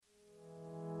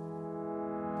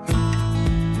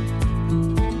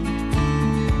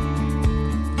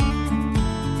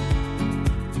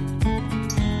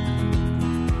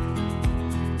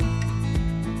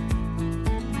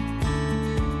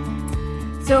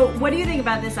So what do you think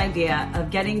about this idea of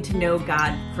getting to know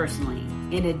God personally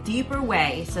in a deeper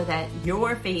way so that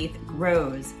your faith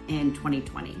grows in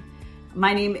 2020?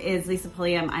 My name is Lisa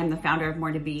Pulliam. I'm the founder of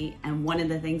More to Be, and one of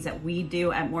the things that we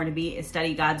do at More to Be is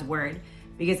study God's Word,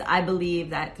 because I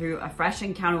believe that through a fresh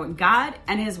encounter with God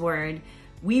and His Word,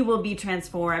 we will be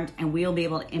transformed and we'll be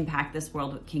able to impact this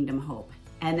world with kingdom hope.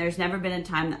 And there's never been a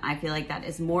time that I feel like that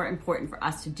is more important for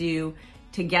us to do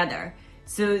together.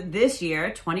 So this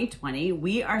year, 2020,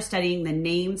 we are studying the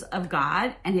names of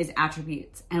God and His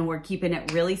attributes, and we're keeping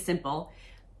it really simple.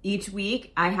 Each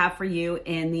week, I have for you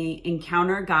in the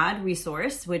Encounter God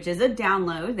resource, which is a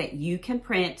download that you can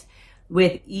print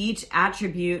with each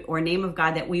attribute or name of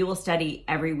God that we will study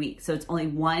every week. So it's only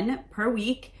one per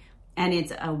week, and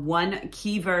it's a one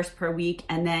key verse per week.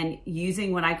 And then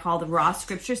using what I call the raw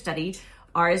scripture study,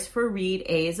 R is for read,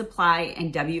 A is apply,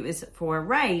 and W is for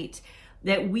write,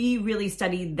 that we really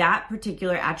study that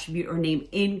particular attribute or name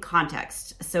in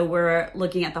context. So we're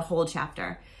looking at the whole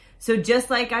chapter. So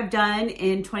just like I've done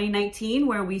in 2019,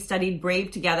 where we studied Brave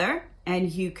together,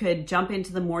 and you could jump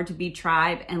into the More to Be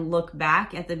tribe and look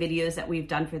back at the videos that we've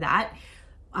done for that,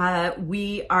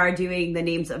 we are doing the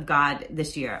names of God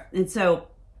this year. And so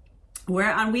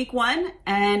we're on week 1,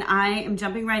 and I am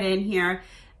jumping right in here.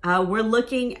 We're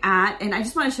looking at, and I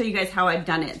just want to show you guys how I've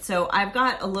done it. So I've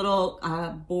got a little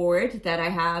board that I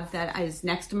have that is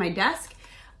next to my desk.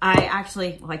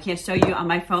 I can't show you on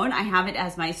my phone. I have it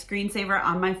as my screensaver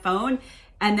on my phone.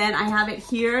 And then I have it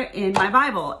here in my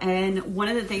Bible. And one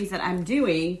of the things that I'm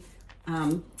doing,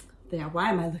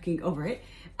 why am I looking over it?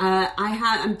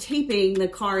 I'm taping the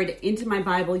card into my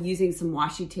Bible using some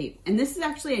washi tape. And this is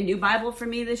actually a new Bible for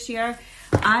me this year.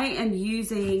 I am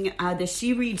using the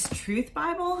She Reads Truth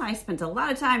Bible. I spent a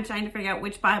lot of time trying to figure out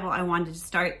which Bible I wanted to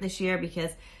start this year, because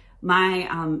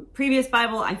my previous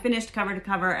Bible, I finished cover to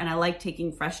cover, and I like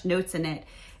taking fresh notes in it.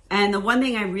 And the one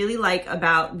thing I really like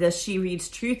about the She Reads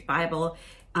Truth Bible,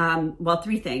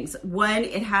 three things. One,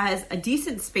 it has a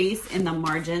decent space in the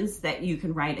margins that you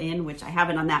can write in, which I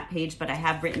haven't on that page, but I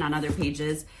have written on other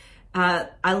pages.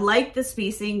 I like the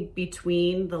spacing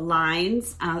between the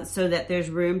lines so that there's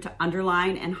room to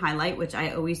underline and highlight, which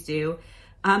I always do.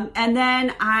 So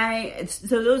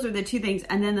those are the two things.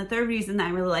 And then the third reason that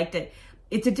I really liked it,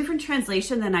 it's a different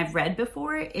translation than I've read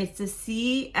before. It's a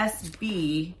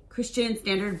CSB, Christian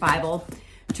Standard Bible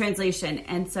translation.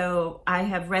 And so I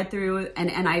have read through an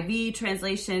NIV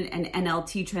translation, an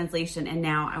NLT translation, and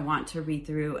now I want to read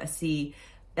through a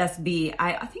CSB.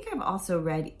 I think I've also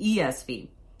read ESV.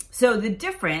 So the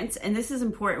difference, and this is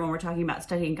important when we're talking about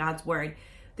studying God's Word,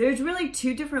 there's really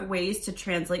two different ways to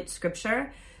translate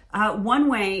Scripture. One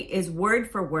way is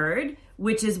word for word,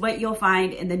 which is what you'll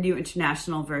find in the New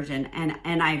International Version and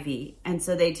NIV. And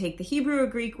so they take the Hebrew or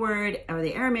Greek word or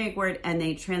the Aramaic word and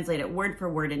they translate it word for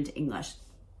word into English,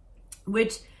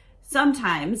 which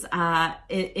sometimes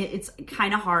it's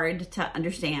kind of hard to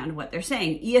understand what they're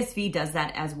saying. ESV does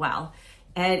that as well.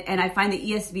 And I find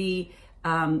the ESV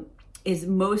is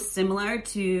most similar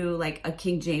to like a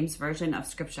King James version of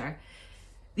Scripture.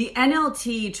 The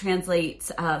NLT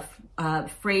translates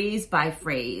phrase by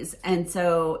phrase, and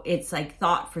so it's like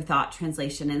thought for thought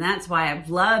translation, and that's why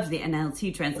I've loved the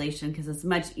NLT translation, because it's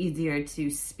much easier to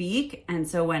speak. And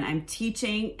so when I'm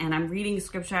teaching and I'm reading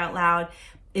Scripture out loud,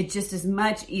 it just is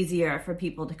much easier for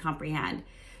people to comprehend.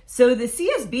 So the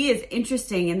CSB is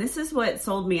interesting, and this is what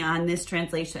sold me on this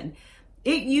translation.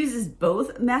 It uses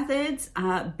both methods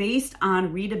based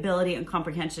on readability and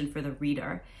comprehension for the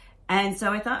reader. And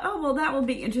so I thought, that will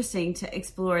be interesting to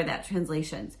explore that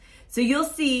translations. So you'll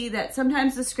see that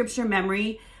sometimes the scripture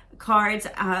memory cards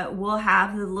will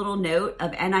have the little note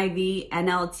of NIV,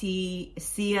 NLT,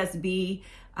 CSB,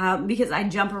 because I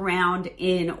jump around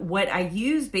in what I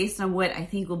use based on what I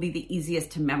think will be the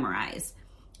easiest to memorize.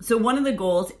 So one of the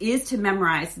goals is to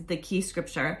memorize the key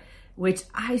scripture, which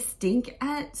I stink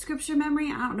at scripture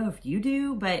memory. I don't know if you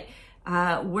do, but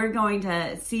we're going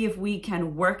to see if we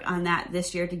can work on that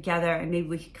this year together, and maybe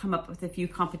we can come up with a few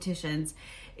competitions.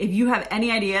 If you have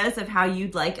any ideas of how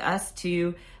you'd like us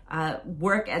to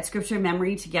work at scripture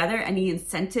memory together, any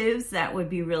incentives that would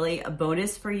be really a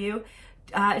bonus for you,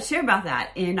 share about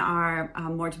that in our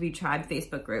More to Be Tribe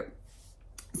Facebook group.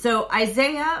 So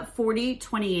Isaiah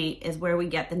 40:28 is where we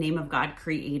get the name of God,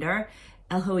 Creator,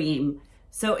 Elohim.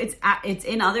 So it's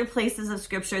in other places of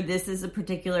Scripture. This is a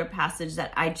particular passage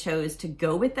that I chose to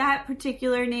go with that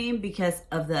particular name because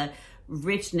of the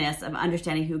richness of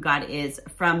understanding who God is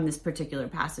from this particular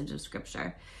passage of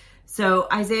Scripture. So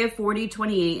Isaiah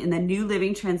 40:28 in the New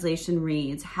Living Translation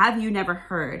reads, "Have you never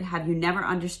heard? Have you never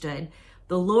understood?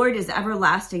 The Lord is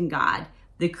everlasting God,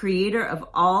 the creator of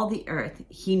all the earth.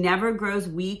 He never grows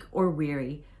weak or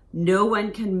weary. No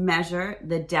one can measure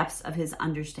the depths of his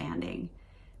understanding.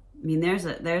 I mean,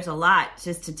 there's a lot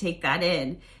just to take that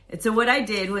in. And so what I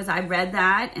did was I read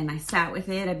that and I sat with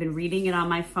it. I've been reading it on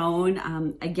my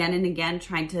phone again and again,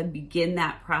 trying to begin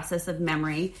that process of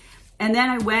memory. And then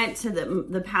I went to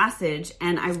the passage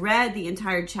and I read the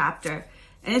entire chapter.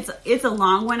 And it's a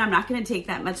long one. I'm not going to take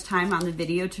that much time on the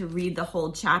video to read the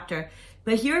whole chapter.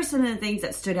 But here are some of the things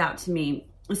that stood out to me.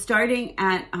 Starting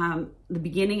at the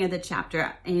beginning of the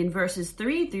chapter, in verses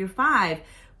 3-5,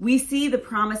 we see the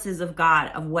promises of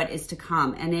God of what is to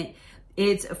come. And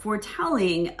it's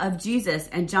foretelling of Jesus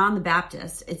and John the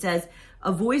Baptist. It says,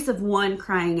 a voice of one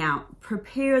crying out,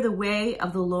 prepare the way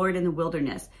of the Lord in the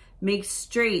wilderness. Make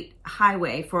straight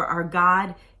highway for our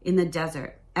God in the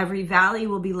desert. Every valley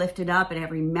will be lifted up and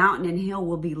every mountain and hill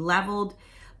will be leveled.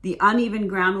 The uneven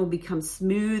ground will become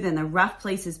smooth and the rough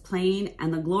places plain,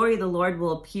 and the glory of the Lord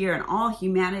will appear, and all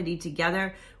humanity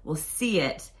together will see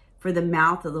it, for the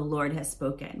mouth of the Lord has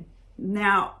spoken.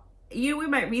 Now, we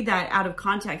might read that out of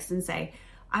context and say,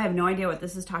 I have no idea what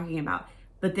this is talking about.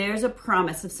 But there's a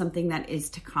promise of something that is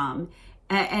to come.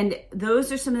 And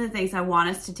those are some of the things I want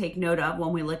us to take note of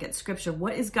when we look at scripture.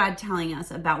 What is God telling us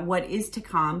about what is to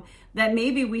come that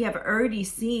maybe we have already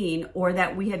seen or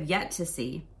that we have yet to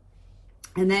see?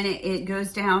 And then it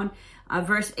goes down,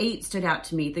 verse 8 stood out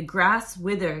to me. The grass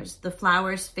withers, the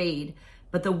flowers fade,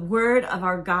 but the word of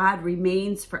our God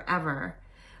remains forever.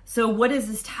 So what does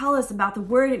this tell us about the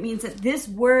word? It means that this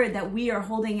word that we are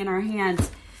holding in our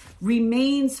hands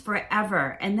remains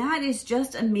forever. And that is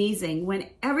just amazing when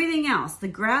everything else, the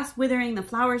grass withering, the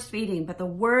flowers fading, but the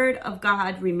word of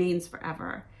God remains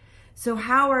forever. So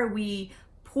how are we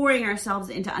pouring ourselves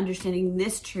into understanding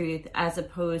this truth as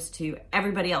opposed to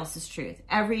everybody else's truth,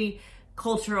 every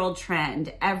cultural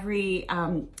trend, every, I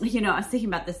was thinking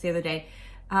about this the other day.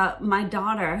 My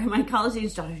daughter, my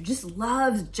college-age daughter, just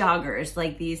loves joggers,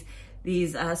 like these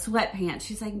sweatpants.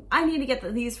 She's like, I need to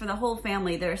get these for the whole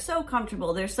family. They're so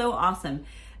comfortable. They're so awesome.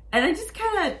 And I just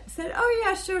kind of said, oh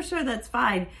yeah, sure, that's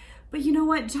fine. But you know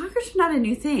what? Joggers are not a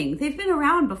new thing. They've been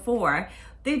around before.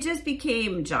 They just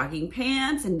became jogging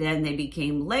pants, and then they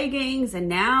became leggings, and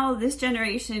now this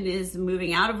generation is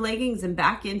moving out of leggings and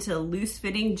back into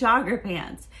loose-fitting jogger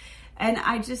pants. And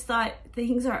I just thought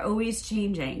things are always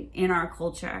changing in our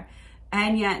culture,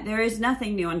 and yet there is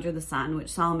nothing new under the sun,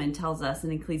 which Solomon tells us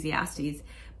in Ecclesiastes.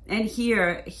 And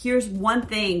here's one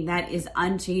thing that is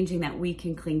unchanging that we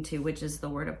can cling to, which is the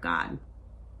Word of God.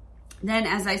 Then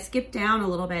as I skip down a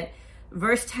little bit,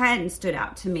 verse 10 stood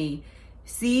out to me.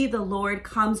 See, the Lord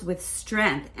comes with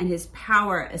strength, and his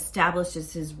power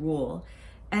establishes his rule.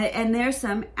 And there's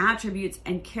some attributes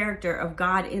and character of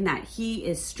God in that. He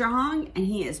is strong, and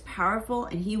he is powerful,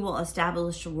 and he will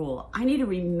establish rule. I need to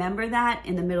remember that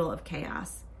in the middle of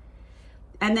chaos.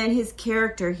 And then his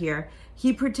character here.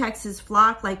 He protects his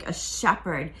flock like a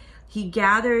shepherd. He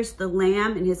gathers the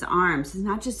lamb in his arms. It's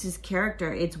not just his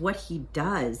character, it's what he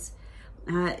does.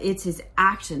 It's his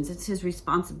actions, it's his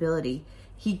responsibility.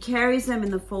 He carries them in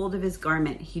the fold of his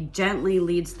garment. He gently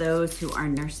leads those who are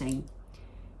nursing.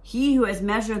 He who has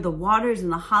measured the waters in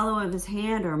the hollow of his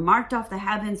hand, or marked off the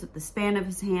heavens with the span of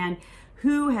his hand,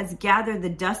 who has gathered the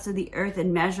dust of the earth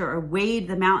in measure, or weighed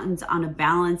the mountains on a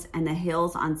balance and the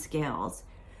hills on scales?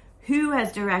 Who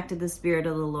has directed the Spirit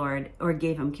of the Lord, or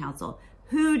gave him counsel?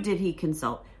 Who did he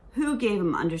consult? Who gave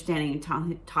him understanding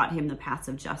and taught him the paths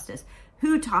of justice?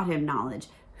 Who taught him knowledge?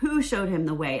 Who showed him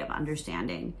the way of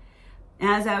understanding?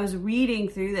 As I was reading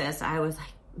through this, I was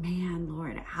like, man,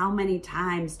 Lord, how many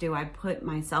times do I put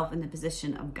myself in the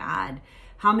position of God?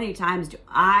 How many times do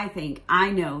I think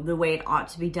I know the way it ought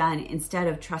to be done instead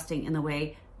of trusting in the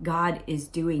way God is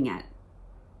doing it?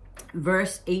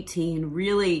 Verse 18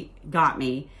 really got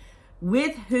me.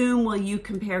 With whom will you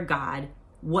compare God?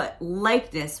 What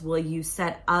likeness will you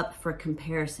set up for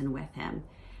comparison with him?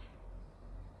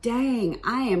 Dang,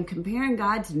 I am comparing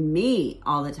God to me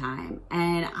all the time,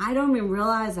 and I don't even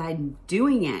realize I'm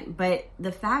doing it. But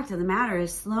the fact of the matter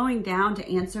is, slowing down to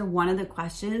answer one of the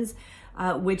questions,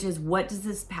 which is, what does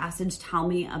this passage tell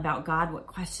me about God? What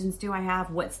questions do I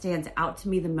have? What stands out to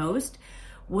me the most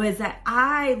was that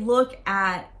I look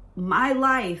at my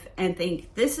life and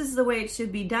think, this is the way it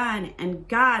should be done. And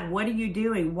God, what are you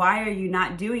doing? Why are you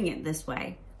not doing it this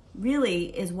way?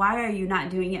 Really is, why are you not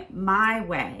doing it my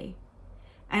way?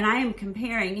 And I am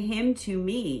comparing him to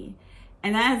me.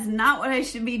 And that is not what I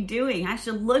should be doing. I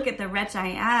should look at the wretch I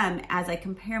am as I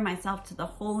compare myself to the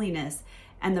holiness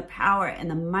and the power and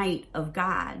the might of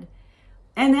God.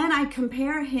 And then I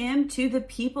compare him to the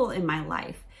people in my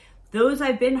life. those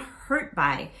I've been hurt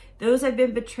by, those I've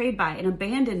been betrayed by and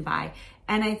abandoned by.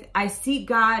 And I see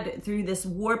God through this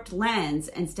warped lens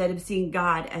instead of seeing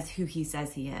God as who he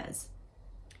says he is.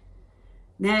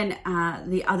 Then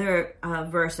the other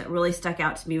verse that really stuck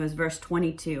out to me was verse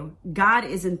 22. God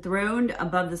is enthroned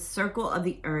above the circle of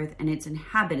the earth, and its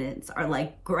inhabitants are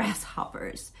like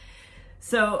grasshoppers.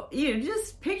 So you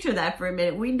just picture that for a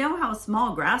minute. We know how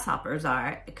small grasshoppers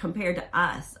are compared to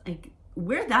us. Like,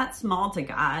 we're that small to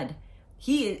God.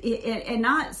 And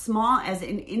not small as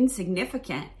in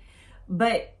insignificant,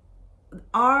 but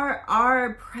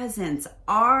our presence,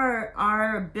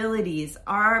 our abilities,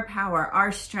 our power,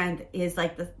 our strength is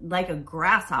like a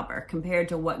grasshopper compared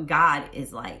to what God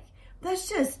is like. That's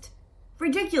just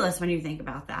ridiculous when you think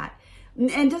about that.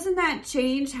 And doesn't that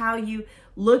change how you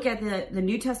look at the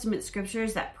New Testament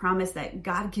scriptures that promise that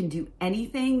God can do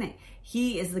anything, that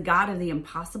he is the God of the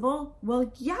impossible?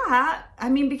 Well, yeah,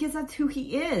 because that's who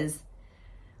he is.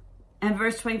 And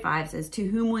verse 25 says, "To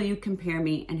whom will you compare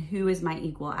me, and who is my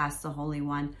equal?" asks the Holy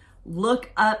One. "Look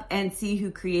up and see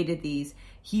who created these.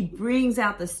 He brings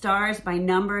out the stars by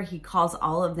number. He calls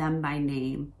all of them by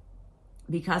name.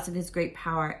 Because of his great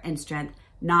power and strength,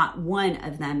 not one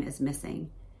of them is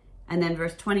missing." And then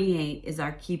verse 28 is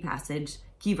our key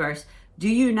verse. "Do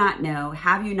you not know?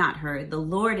 Have you not heard? The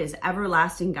Lord is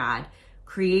everlasting God,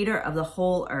 creator of the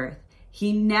whole earth.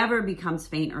 He never becomes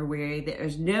faint or weary.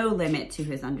 There's no limit to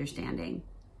his understanding."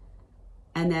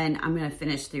 And then I'm going to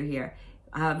finish through here.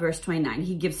 Verse 29,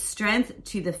 "He gives strength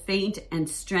to the faint and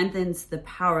strengthens the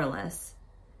powerless.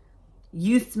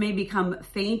 Youths may become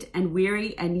faint and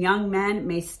weary, and young men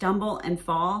may stumble and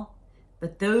fall.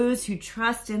 But those who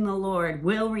trust in the Lord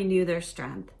will renew their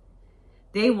strength.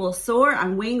 They will soar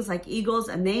on wings like eagles,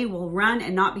 and they will run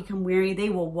and not become weary. They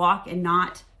will walk and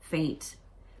not faint."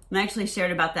 And I actually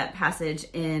shared about that passage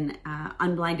in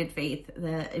Unblinded Faith,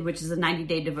 which is a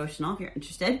 90-day devotional if you're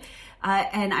interested.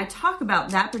 And I talk about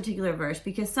that particular verse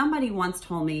because somebody once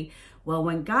told me, well,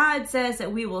 when God says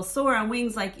that we will soar on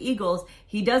wings like eagles,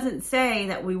 he doesn't say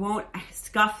that we won't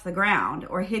scuff the ground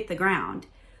or hit the ground.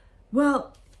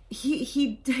 Well,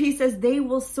 he says they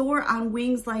will soar on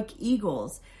wings like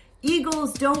eagles.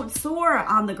 Eagles don't soar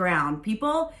on the ground,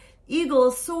 people.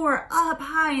 Eagles soar up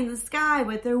high in the sky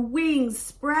with their wings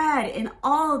spread in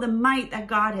all the might that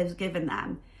God has given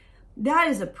them. That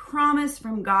is a promise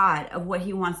from God of what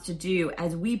he wants to do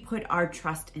as we put our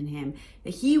trust in him, that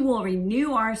he will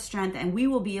renew our strength and we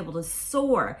will be able to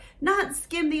soar, not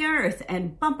skim the earth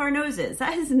and bump our noses.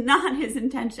 That is not his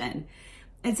intention.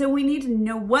 And so we need to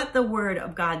know what the word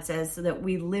of God says so that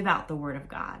we live out the word of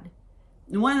God.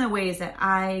 And one of the ways that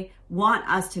I want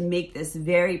us to make this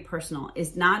very personal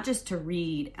is not just to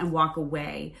read and walk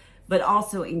away, but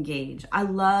also engage. I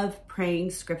love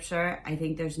praying scripture. I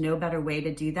think there's no better way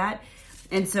to do that.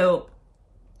 And so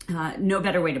no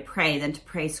better way to pray than to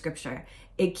pray scripture.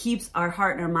 It keeps our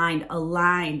heart and our mind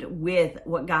aligned with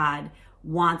what God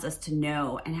wants us to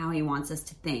know and how he wants us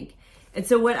to think. And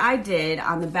so what I did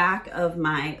on the back of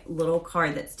my little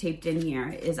card that's taped in here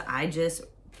is I just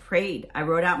prayed. I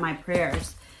wrote out my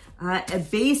prayers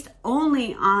based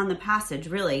only on the passage,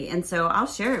 really. And so I'll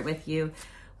share it with you.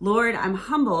 Lord, I'm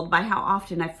humbled by how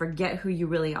often I forget who you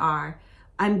really are.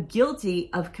 I'm guilty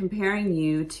of comparing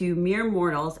you to mere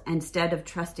mortals instead of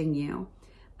trusting you.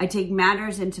 I take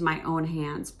matters into my own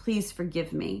hands. Please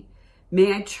forgive me.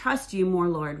 May I trust you more,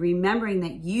 Lord, remembering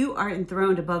that you are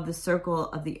enthroned above the circle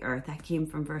of the earth. That came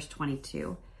from verse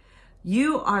 22.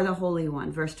 You are the Holy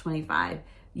One, verse 25.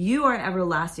 You are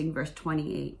everlasting, verse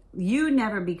 28. You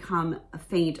never become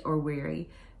faint or weary.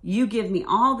 You give me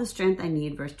all the strength I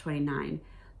need, verse 29.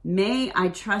 May I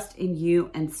trust in you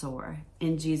and soar,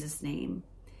 in Jesus' name.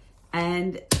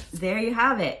 And there you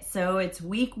have it. So it's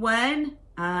week 1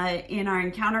 in our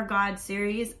Encounter God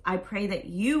series. I pray that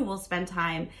you will spend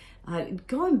time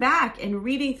going back and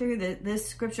reading through this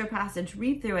scripture passage.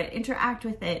 Read through it, interact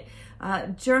with it,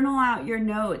 journal out your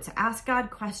notes, ask God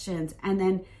questions, and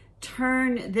then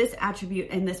turn this attribute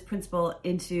and this principle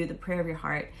into the prayer of your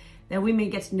heart, that we may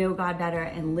get to know God better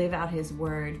and live out his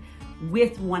word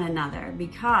with one another.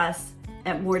 Because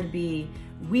at More to Be,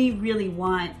 we really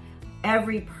want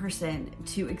every person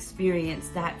to experience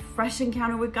that fresh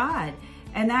encounter with God.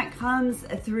 And that comes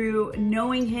through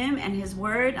knowing him and his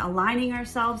word, aligning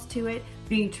ourselves to it,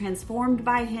 being transformed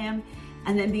by him,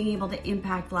 and then being able to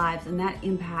impact lives. And that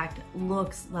impact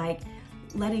looks like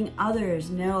letting others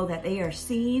know that they are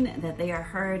seen, that they are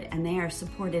heard, and they are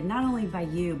supported not only by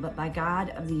you, but by God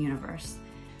of the universe.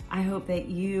 I hope that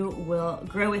you will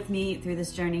grow with me through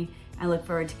this journey. I look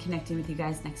forward to connecting with you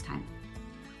guys next time.